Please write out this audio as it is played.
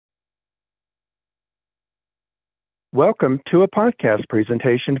Welcome to a podcast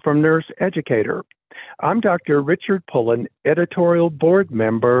presentation from Nurse Educator. I'm Dr. Richard Pullen, editorial board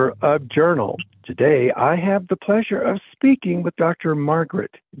member of Journal. Today, I have the pleasure of speaking with Dr.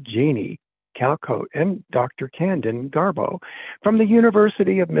 Margaret, Jeanne, Calcote, and Dr. Candon Garbo from the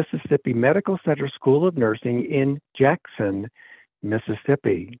University of Mississippi Medical Center School of Nursing in Jackson,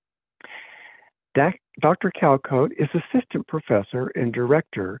 Mississippi. Dr. Calcote is assistant professor and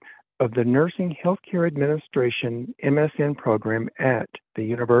director of the Nursing Healthcare Administration MSN program at the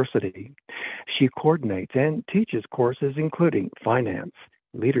university. She coordinates and teaches courses including finance,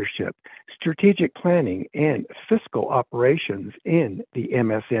 leadership, strategic planning, and fiscal operations in the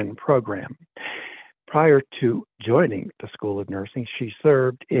MSN program. Prior to joining the School of Nursing, she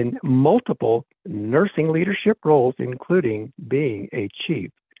served in multiple nursing leadership roles, including being a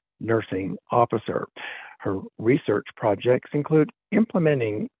chief nursing officer. Her research projects include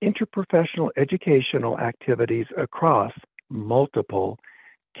implementing interprofessional educational activities across multiple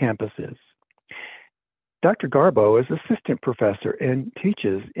campuses. Dr. Garbo is assistant professor and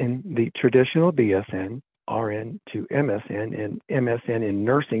teaches in the traditional BSN, RN to MSN, and MSN in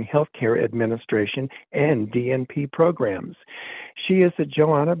Nursing Healthcare Administration and DNP programs. She is a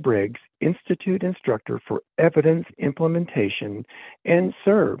Joanna Briggs Institute instructor for evidence implementation and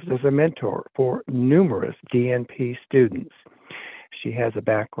serves as a mentor for numerous DNP students. She has a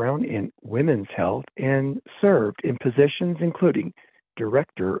background in women's health and served in positions including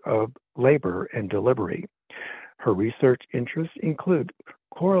Director of Labor and Delivery. Her research interests include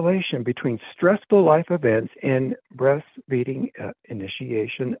correlation between stressful life events and breastfeeding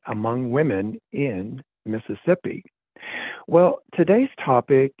initiation among women in Mississippi. Well, today's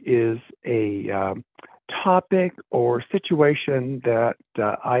topic is a topic or situation that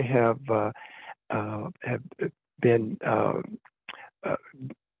I have been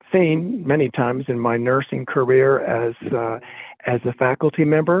seen many times in my nursing career as a faculty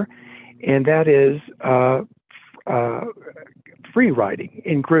member, and that is free writing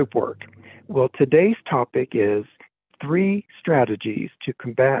in group work. Well, today's topic is 3 strategies to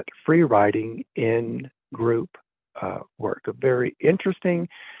combat free writing in group work. A very interesting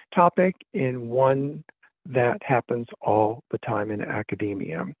topic and one that happens all the time in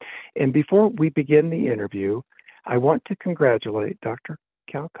academia. And before we begin the interview, I want to congratulate Dr.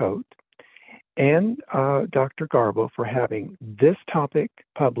 Calcote and Dr. Garbo for having this topic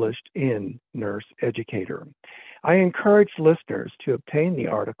published in Nurse Educator. I encourage listeners to obtain the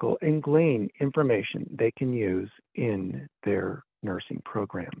article and glean information they can use in their nursing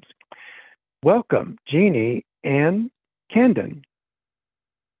programs. Welcome, Jeanne and Candon.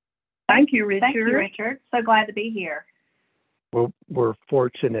 Thank you, Richard. Thank you, Richard. So glad to be here. Well, we're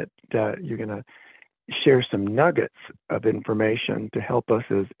fortunate you're going to share some nuggets of information to help us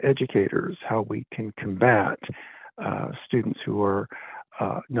as educators how we can combat students who are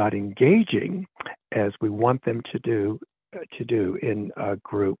not engaging as we want them to do in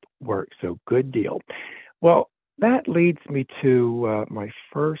group work. So good deal. Well, that leads me to my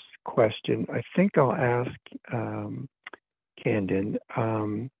first question. I think I'll ask Candon.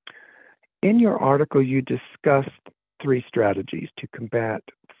 In your article, you discussed 3 strategies to combat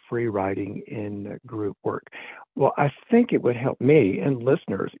free writing in group work. Well, I think it would help me and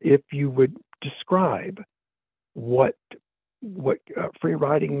listeners if you would describe what free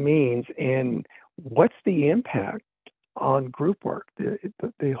writing means and what's the impact on group work,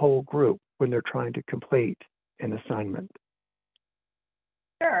 the whole group, when they're trying to complete an assignment.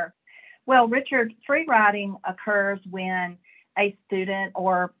 Sure. Well, Richard, free writing occurs when a student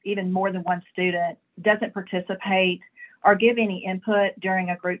or even more than one student doesn't participate or give any input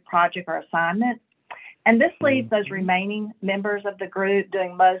during a group project or assignment. And this leaves those remaining members of the group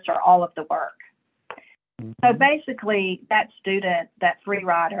doing most or all of the work. So basically, that student, that free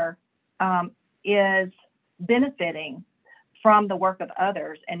writer, is benefiting from the work of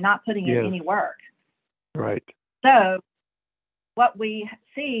others and not putting in any work. Right. So what we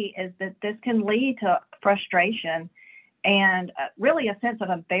see is that this can lead to frustration and really a sense of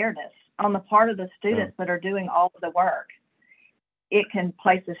unfairness on the part of the students that are doing all of the work. It can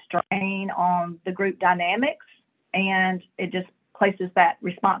place a strain on the group dynamics, and it just places that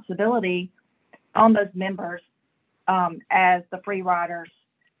responsibility on those members as the free writers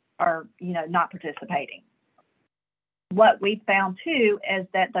are, not participating. What we found too is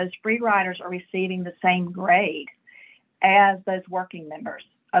that those free writers are receiving the same grade as those working members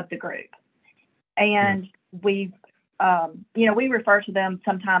of the group. And we refer to them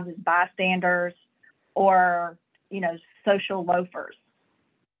sometimes as bystanders or, social loafers.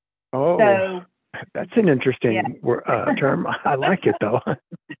 Oh, so, that's an interesting term. I like it though.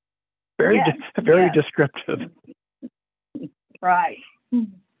 Very descriptive.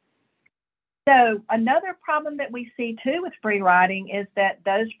 So another problem that we see too with free writing is that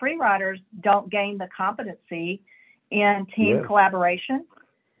those free writers don't gain the competency in team collaboration,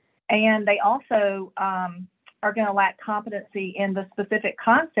 and they also are going to lack competency in the specific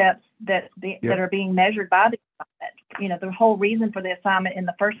concepts that are being measured by the assignment. The whole reason for the assignment in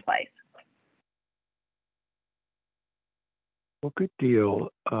the first place. Well, good deal.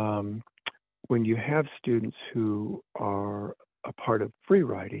 When you have students who are a part of free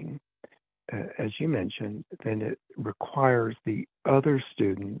writing, as you mentioned, then it requires the other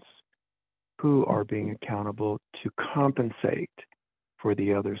students who are being accountable to compensate for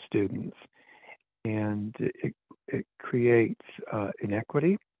the other students. And it creates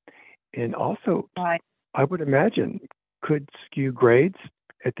inequity, and also, I would imagine, could skew grades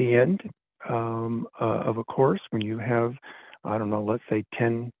at the end of a course when you have, I don't know, let's say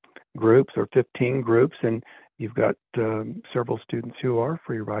 10 groups or 15 groups, and you've got several students who are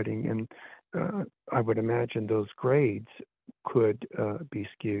free writing, and I would imagine those grades could be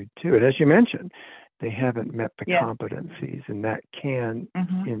skewed too. And as you mentioned, they haven't met the competencies, and that can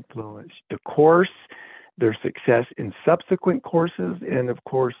influence the course, their success in subsequent courses, and of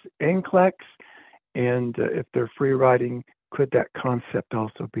course NCLEX. And if they're free writing, could that concept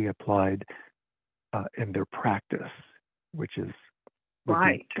also be applied in their practice, which is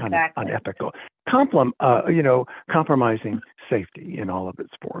kind of unethical, compromising safety in all of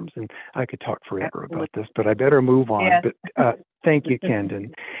its forms. And I could talk forever about this, but I better move on. Yes. But thank you,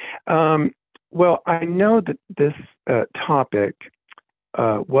 Candon. Well, I know that this topic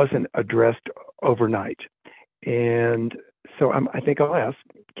wasn't addressed overnight, and so I think I'll ask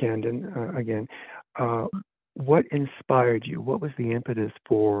Candon again. What inspired you? What was the impetus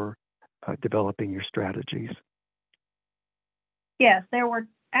for developing your strategies? Yes, there were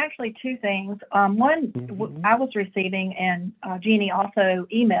actually two things. One, I was receiving, and Jeanne also,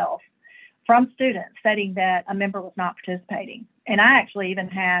 emails from students stating that a member was not participating. And I actually even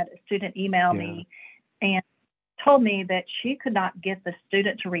had a student email me and told me that she could not get the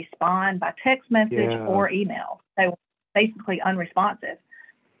student to respond by text message or email. They were basically unresponsive.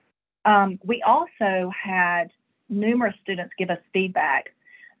 We also had numerous students give us feedback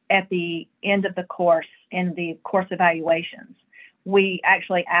at the end of the course in the course evaluations. We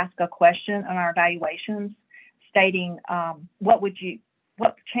actually ask a question on our evaluations stating what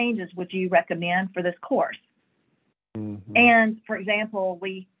changes would you recommend for this course? And for example,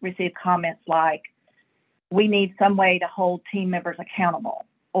 we received comments like, we need some way to hold team members accountable,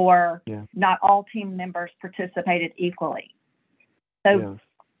 or not all team members participated equally. So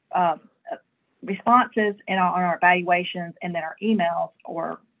responses on our evaluations and then our emails,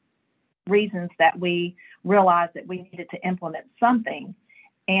 or reasons that we realized that we needed to implement something.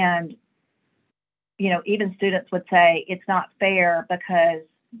 And, even students would say, it's not fair because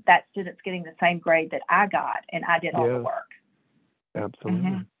that student's getting the same grade that I got and I did all the work.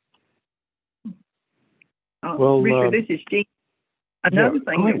 Absolutely. Well, Richard, this is Jeanne. Another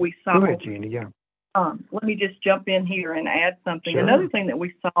thing that we saw. Go ahead, Jeanne, let me just jump in here and add something. Sure. Another thing that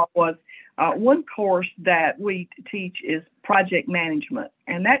we saw was one course that we teach is project management,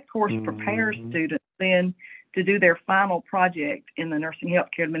 and that course prepares students then to do their final project in the Nursing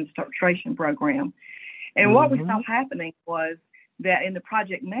Healthcare Administration program. And what we saw happening was that in the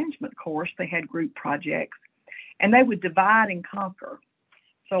project management course, they had group projects, and they would divide and conquer.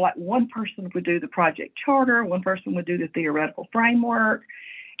 So like one person would do the project charter, one person would do the theoretical framework.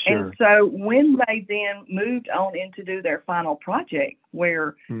 Sure. And so when they then moved on in to do their final project,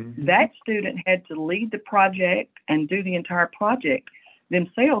 where that student had to lead the project and do the entire project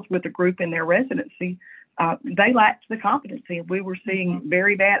themselves with the group in their residency, they lacked the competency. We were seeing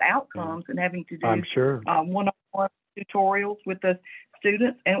very bad outcomes and having to do one-on-one tutorials with the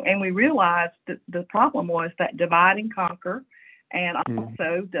students. And we realized that the problem was that divide and conquer, and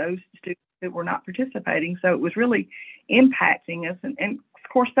also those students that were not participating. So it was really impacting us. And of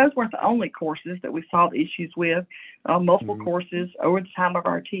course, those weren't the only courses that we saw the issues with, multiple courses over the time of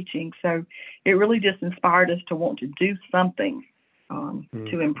our teaching. So it really just inspired us to want to do something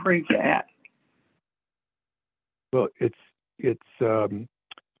to improve that. Well, it's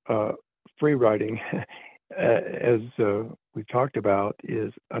free writing, as we talked about,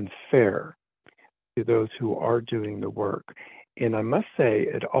 is unfair to those who are doing the work. And I must say,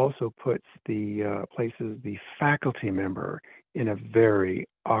 it also puts places the faculty member in a very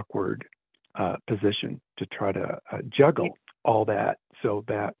awkward position to try to juggle all that so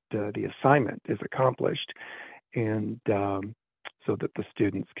that the assignment is accomplished, and so that the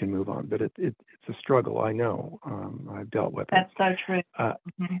students can move on. But it's a struggle, I know. I've dealt with it. That's so true.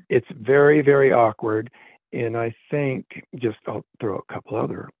 It's very, very awkward. And I think, I'll throw a couple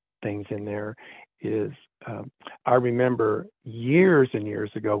other things in there, is I remember years and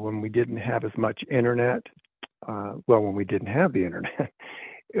years ago when we didn't have as much internet. When we didn't have the internet,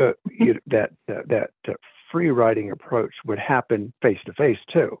 that free writing approach would happen face to face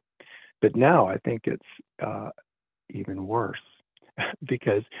too. But now I think it's even worse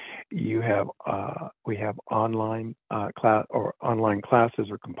because we have online class or online classes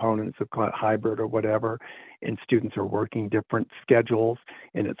or components of hybrid or whatever, and students are working different schedules,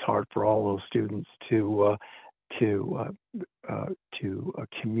 and it's hard for all those students to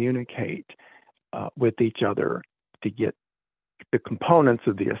communicate with each other to get the components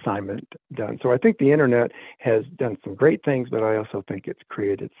of the assignment done. So I think the internet has done some great things, but I also think it's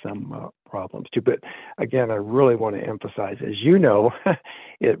created some problems too. But again, I really want to emphasize, as you know,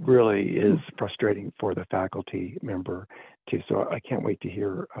 it really is frustrating for the faculty member too. So I can't wait to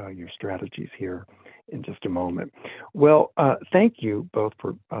hear your strategies here in just a moment. Well, thank you both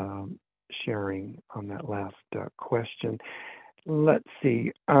for sharing on that last question. Let's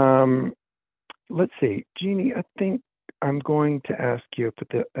see. Jeanne, I think I'm going to ask you if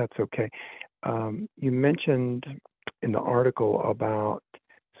that's okay. You mentioned in the article about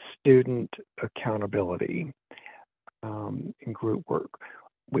student accountability in group work.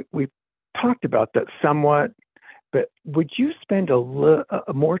 We've talked about that somewhat, but would you spend a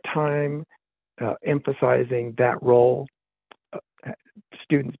more time emphasizing that role,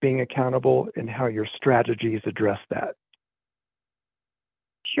 students being accountable, and how your strategies address that?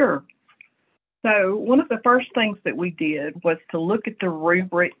 Sure. So one of the first things that we did was to look at the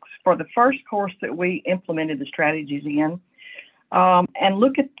rubrics for the first course that we implemented the strategies in, and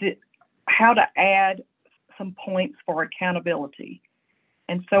look at how to add some points for accountability.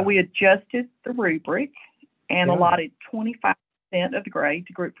 And so we adjusted the rubric and allotted 25% of the grade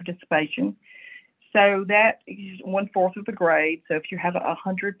to group participation. So that is 1/4 of the grade. So if you have a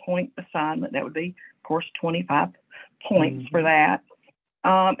 100-point assignment, that would be, of course, 25 points for that.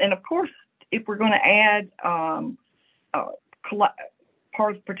 And of course, if we're going to add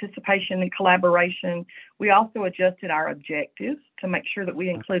part of participation and collaboration, we also adjusted our objectives to make sure that we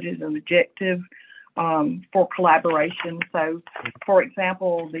included an objective for collaboration. So, for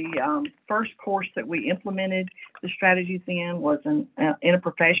example, the first course that we implemented the strategies in was an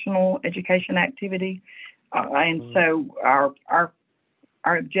interprofessional education activity. And so our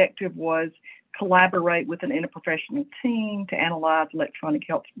objective was collaborate with an interprofessional team to analyze electronic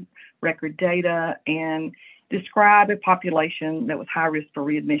health record data and describe a population that was high risk for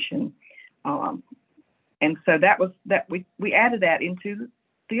readmission. And so we added that into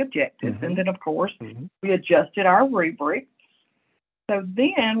the objectives. And then, of course, we adjusted our rubric. So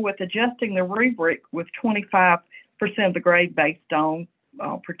then, with adjusting the rubric with 25% of the grade based on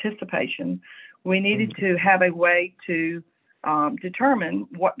participation, we needed to have a way to determine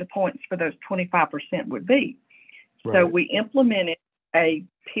what the points for those 25% would be. Right. So we implemented a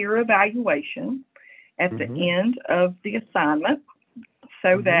peer evaluation at the end of the assignment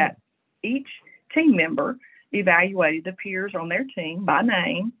so that each team member evaluated the peers on their team by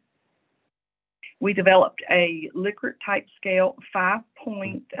name. We developed a Likert type scale,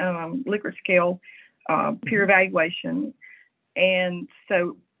 5-point Likert scale peer evaluation. And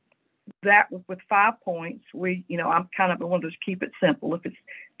so that was with 5 points. I'm kind of one of those keep it simple. If it's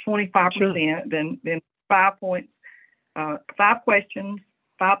 25%, then 5 points, 5 questions,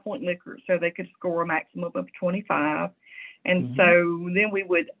 5-point Likert, so they could score a maximum of 25. And so then we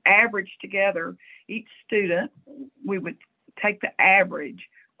would average together each student. We would take the average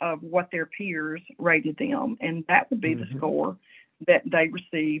of what their peers rated them, and that would be the score that they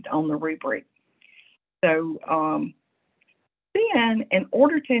received on the rubric. So then, in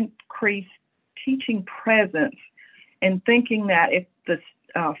order to increase teaching presence and thinking that if the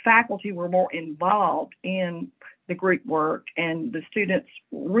faculty were more involved in the group work and the students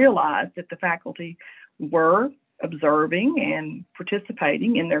realized that the faculty were observing and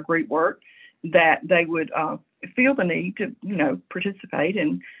participating in their group work, that they would feel the need to, participate,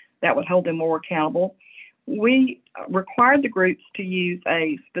 and that would hold them more accountable. We required the groups to use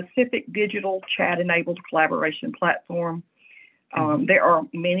a specific digital chat-enabled collaboration platform. There are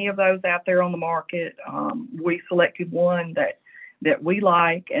many of those out there on the market. We selected one that we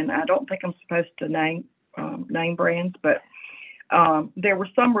like, and I don't think I'm supposed to name brands, but there were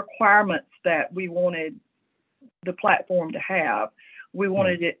some requirements that we wanted the platform to have. We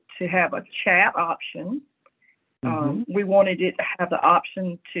wanted it to have a chat option. We wanted it to have the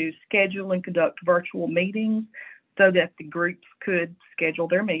option to schedule and conduct virtual meetings so that the groups could schedule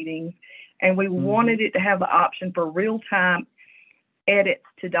their meetings. And we wanted it to have the option for real-time edits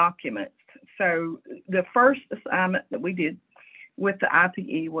to documents. So the first assignment that we did with the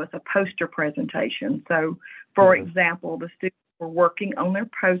IPE was a poster presentation. So, for example, the students were working on their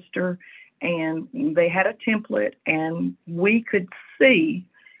poster, and they had a template, and we could see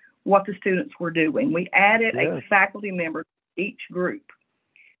what the students were doing. We added a faculty member to each group.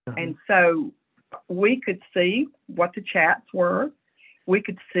 And so we could see what the chats were. We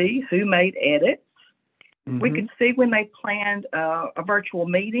could see who made edits. We could see when they planned a virtual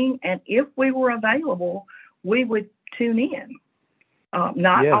meeting, and if we were available, we would tune in.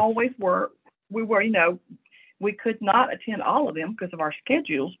 Not always were. We were, we could not attend all of them because of our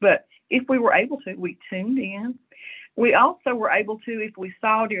schedules, but if we were able to, we tuned in. We also were able to, if we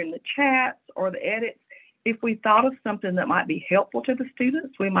saw during the chats or the edits, if we thought of something that might be helpful to the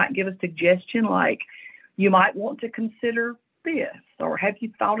students, we might give a suggestion like, you might want to consider this, or have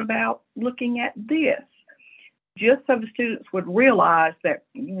you thought about looking at this? Just so the students would realize that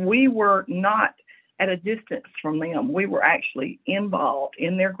we were not at a distance from them. We were actually involved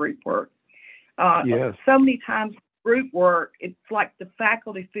in their group work. So many times group work, it's like the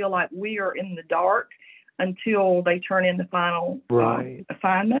faculty feel like we are in the dark until they turn in the final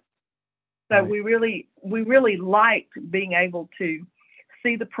assignment. So we really liked being able to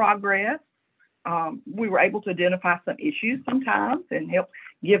see the progress. We were able to identify some issues sometimes and help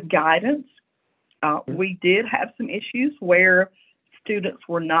give guidance. We did have some issues where students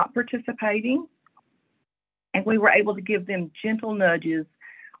were not participating, and we were able to give them gentle nudges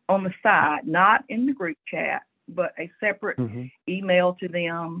on the side, not in the group chat, but a separate email to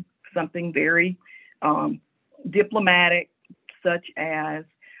them, something very diplomatic, such as,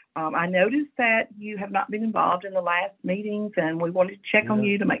 I noticed that you have not been involved in the last meetings, and we wanted to check on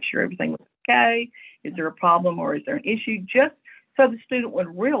you to make sure everything was okay. Is there a problem or is there an issue? Just so the student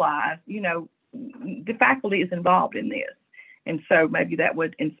would realize, the faculty is involved in this. And so maybe that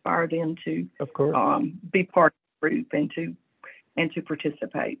would inspire them to be part of the group and to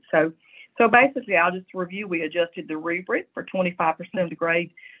participate. So basically, I'll just review. We adjusted the rubric for 25% of the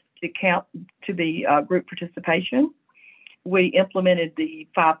grade to count to the group participation. We implemented the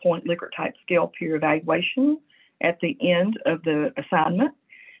 5-point Likert type scale peer evaluation at the end of the assignment,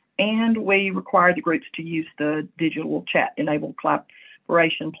 and we required the groups to use the digital chat-enabled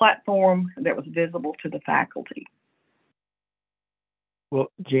collaboration platform that was visible to the faculty.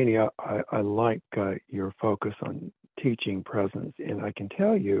 Well, Jeanne, I like your focus on teaching presence, and I can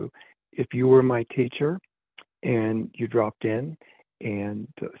tell you, if you were my teacher and you dropped in and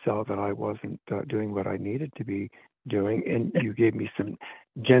saw that I wasn't doing what I needed to be doing, and you gave me some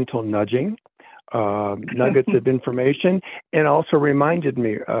gentle nudging, nuggets of information, and also reminded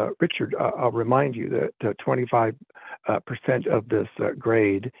me, Richard, I'll remind you that 25% of this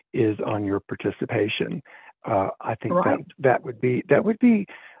grade is on your participation. I think that would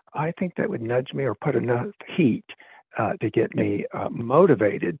nudge me or put enough heat to get me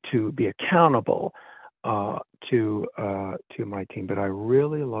motivated to be accountable to my team. But I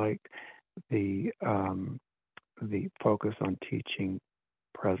really like the focus on teaching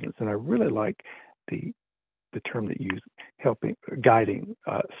presence, and I really like the term that you use, guiding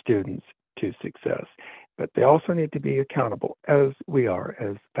students to success. But they also need to be accountable, as we are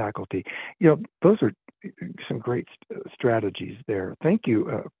as faculty. Those are some great strategies there. Thank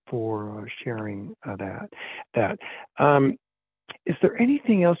you for sharing that. Is there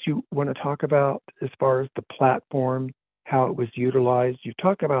anything else you want to talk about as far as the platform, how it was utilized? You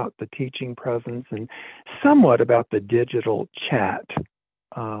talk about the teaching presence and somewhat about the digital chat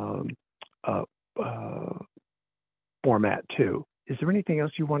format too. Is there anything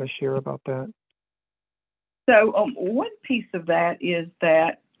else you want to share about that? So one piece of that is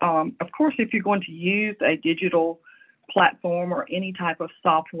that, of course, if you're going to use a digital platform or any type of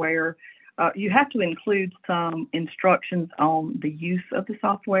software, you have to include some instructions on the use of the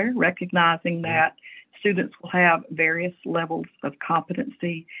software, recognizing that students will have various levels of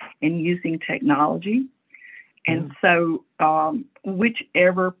competency in using technology. And so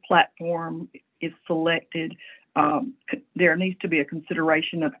whichever platform is selected, there needs to be a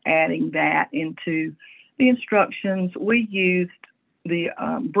consideration of adding that into the instructions. We used the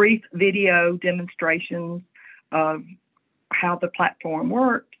brief video demonstrations of how the platform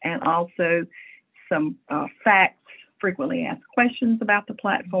worked, and also some facts, frequently asked questions about the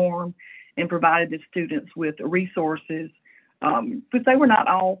platform, and provided the students with resources because they were not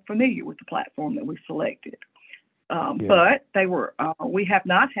all familiar with the platform that we selected. But they were. We have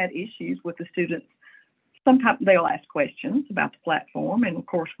not had issues with the students. Sometimes they'll ask questions about the platform, and of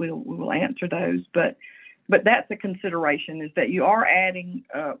course we will answer those. But that's a consideration, is that you are adding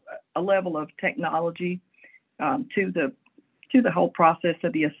a level of technology to the whole process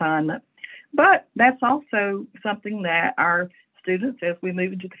of the assignment. But that's also something that our students as we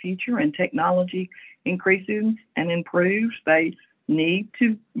move into the future and technology increases and improves. They need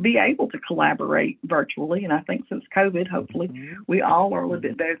to be able to collaborate virtually. And I think since COVID, hopefully, we all are a little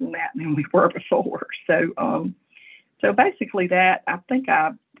bit better than that than we were before. So basically that, I think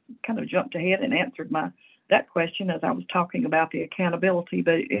I kind of jumped ahead and answered that question as I was talking about the accountability,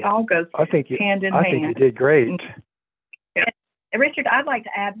 but it all goes hand in hand. I think you did great. Richard, I'd like to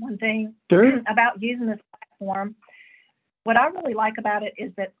add one thing about using this platform. What I really like about it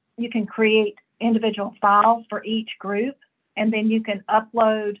is that you can create individual files for each group, and then you can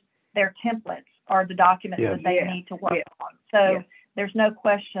upload their templates or the documents that they need to work on. So there's no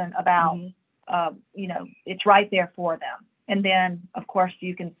question about, it's right there for them. And then, of course,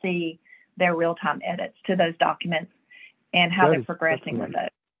 you can see their real-time edits to those documents and how they're progressing with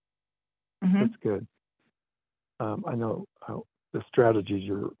it. That's good. I know the strategies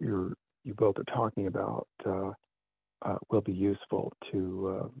you both are talking about will be useful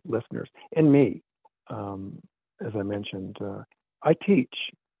to listeners and me. As I mentioned, I teach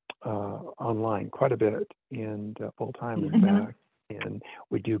online quite a bit and full-time and back, and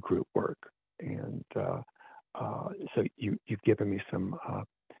we do group work. And so you've given me some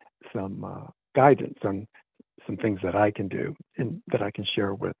guidance on some things that I can do and that I can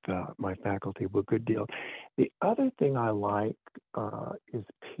share with my faculty. Well, good deal. The other thing I like is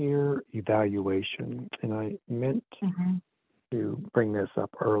peer evaluation, and I meant to bring this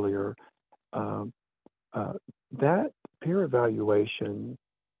up earlier. That peer evaluation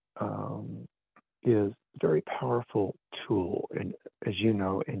is a very powerful tool, and as you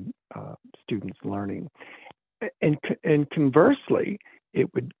know, in students learning. And conversely, it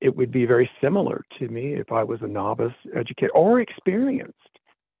would be very similar to me if I was a novice educator or experienced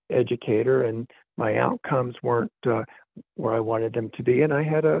educator, and my outcomes weren't where I wanted them to be, and I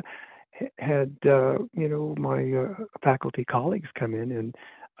had my faculty colleagues come in and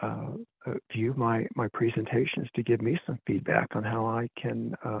view my presentations to give me some feedback on how I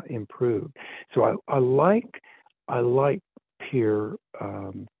can improve. So I like peer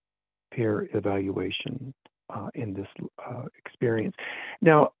evaluation in this experience.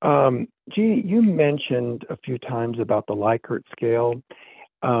 Now, Jeanne, you mentioned a few times about the Likert scale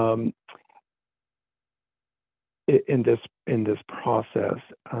in this process.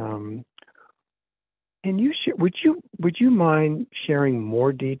 Can you share? Would you mind sharing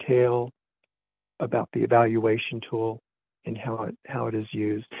more detail about the evaluation tool and how it is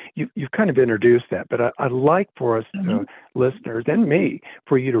used? You've kind of introduced that, but I'd like for us listeners and me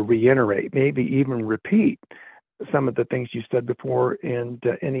for you to reiterate, maybe even repeat some of the things you said before, and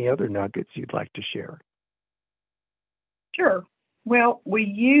any other nuggets you'd like to share. Sure. Well, we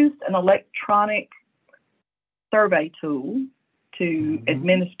used an electronic survey tool to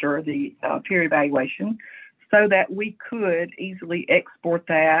administer the peer evaluation so that we could easily export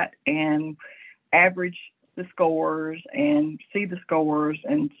that and average the scores and see the scores.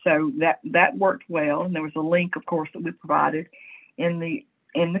 And so that worked well. And there was a link, of course, that we provided in the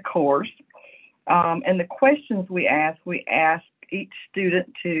course. And the questions we asked each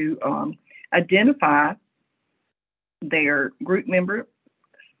student to identify their group member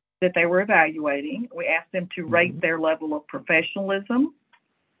that they were evaluating. We asked them to rate their level of professionalism.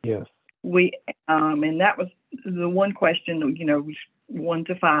 Yes. And that was the one question, was 1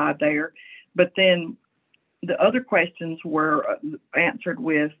 to 5 there. But then the other questions were answered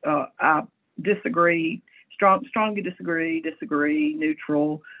with I disagree, strongly disagree,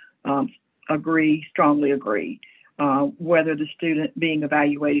 neutral, agree, strongly agree. Whether the student being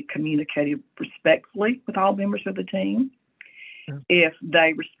evaluated communicated respectfully with all members of the team. If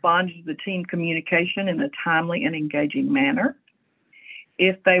they responded to the team communication in a timely and engaging manner,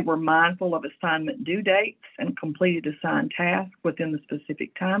 if they were mindful of assignment due dates and completed assigned tasks within the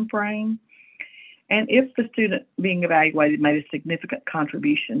specific time frame, and if the student being evaluated made a significant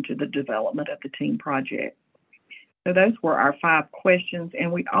contribution to the development of the team project. So those were our 5 questions,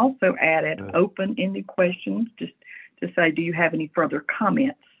 and we also added open-ended questions just to say, do you have any further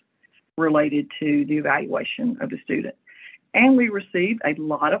comments related to the evaluation of the student? And we received a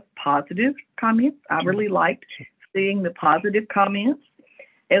lot of positive comments. I really liked seeing the positive comments,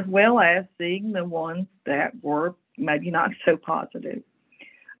 as well as seeing the ones that were maybe not so positive.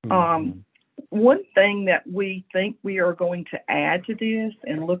 One thing that we think we are going to add to this,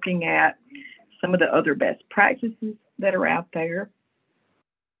 and looking at some of the other best practices that are out there,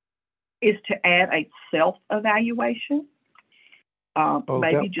 is to add a self-evaluation.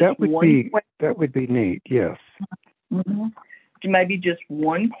 That would be neat, yes. Maybe just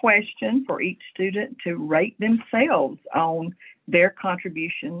one question for each student to rate themselves on their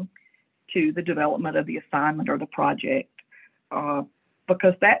contribution to the development of the assignment or the project.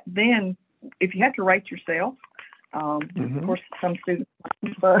 because that then, if you have to rate yourself, of course, some students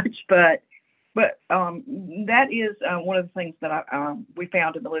like fudge, but that is one of the things that we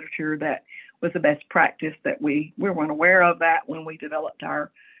found in the literature that was the best practice that we weren't aware of that when we developed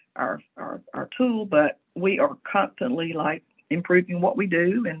our tool, but we are constantly like improving what we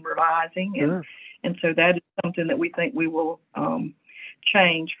do and revising, and so that is something that we think we will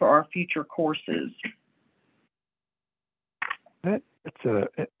change for our future courses. That's an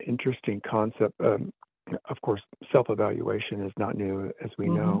interesting concept. Of course, self-evaluation is not new, as we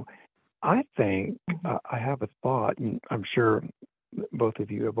know. I think I have a thought, and I'm sure both of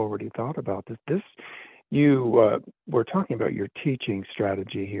you have already thought about this. You were talking about your teaching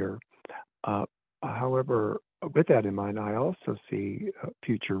strategy here. However, with that in mind, I also see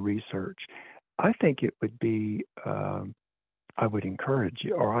future research. I think it would be, I encourage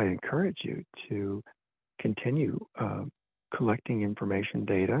you to continue collecting information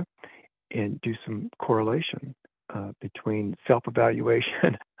data and do some correlation between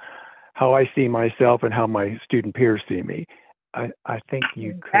self-evaluation, how I see myself, and how my student peers see me. I think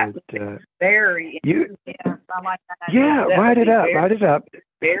you could. Very. I like that. Yeah, write it up.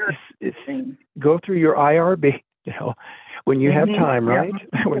 Very. Go through your IRB. When you have time, right?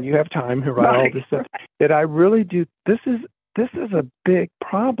 When you have time to write all this stuff. That I really do. This is a big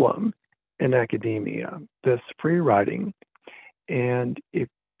problem in academia. This free writing, and if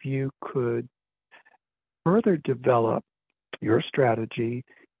you could further develop your strategy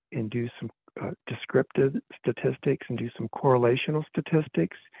and do some descriptive statistics and do some correlational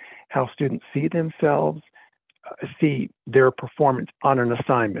statistics, how students see themselves, see their performance on an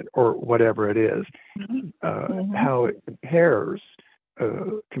assignment or whatever it is, how it compares,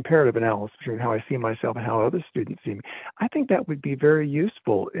 comparative analysis between how I see myself and how other students see me. I think that would be very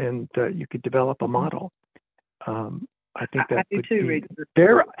useful, and you could develop a model. I think that would be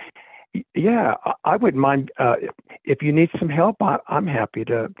very. Yeah, I wouldn't mind if you need some help. I'm happy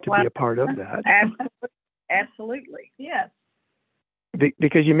to be a part of that. Absolutely, yes.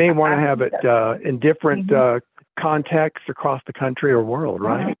 Because you may want to have it in different contexts across the country or world,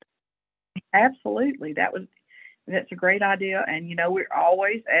 right? Absolutely, that's a great idea. And we're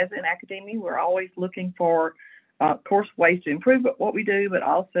always, as in academia, we're always looking for, of course, ways to improve what we do, but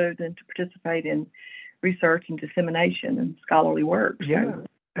also then to participate in research and dissemination and scholarly work. Yeah.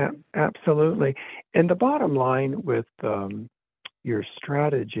 Absolutely. And the bottom line with your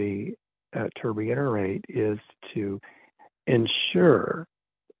strategy, to reiterate, is to ensure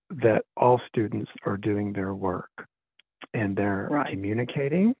that all students are doing their work and they're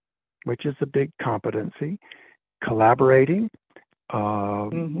communicating, which is a big competency, collaborating,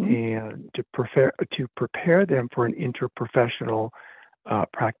 and to prepare them for an interprofessional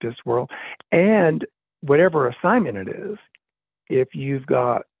practice world. And whatever assignment it is, if you've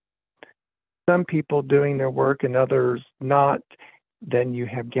got some people doing their work and others not, then you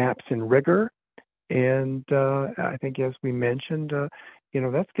have gaps in rigor. And I think, as we mentioned,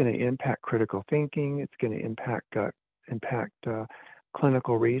 that's going to impact critical thinking. It's going to impact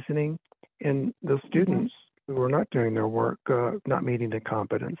clinical reasoning, and those students who are not doing their work, not meeting the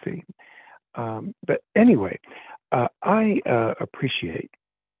competency. But anyway, I appreciate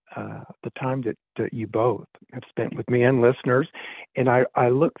the time that you both have spent with me and listeners, and I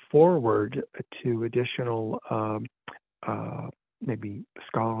look forward to additional maybe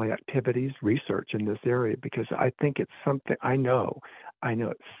scholarly activities, research in this area, because I think it's something, I know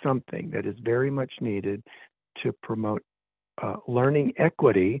it's something that is very much needed to promote learning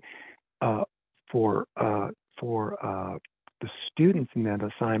equity for the students in that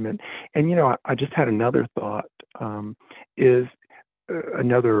assignment. And I just had another thought, is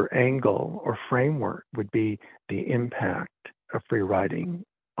another angle or framework would be the impact of free writing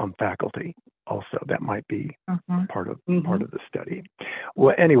on faculty. Also, that might be part of the study.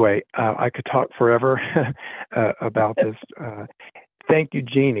 Well, anyway, I could talk forever about this. Thank you,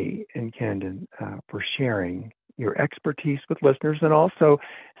 Jeanne and Candon, for sharing your expertise with listeners and also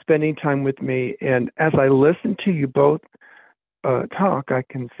spending time with me. And as I listen to you both talk, I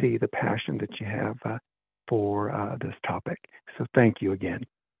can see the passion that you have for this topic. So thank you again.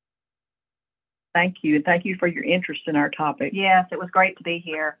 Thank you. And thank you for your interest in our topic. Yes, it was great to be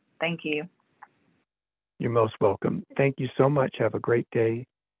here. Thank you. You're most welcome. Thank you so much. Have a great day.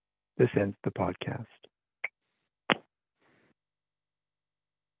 This ends the podcast.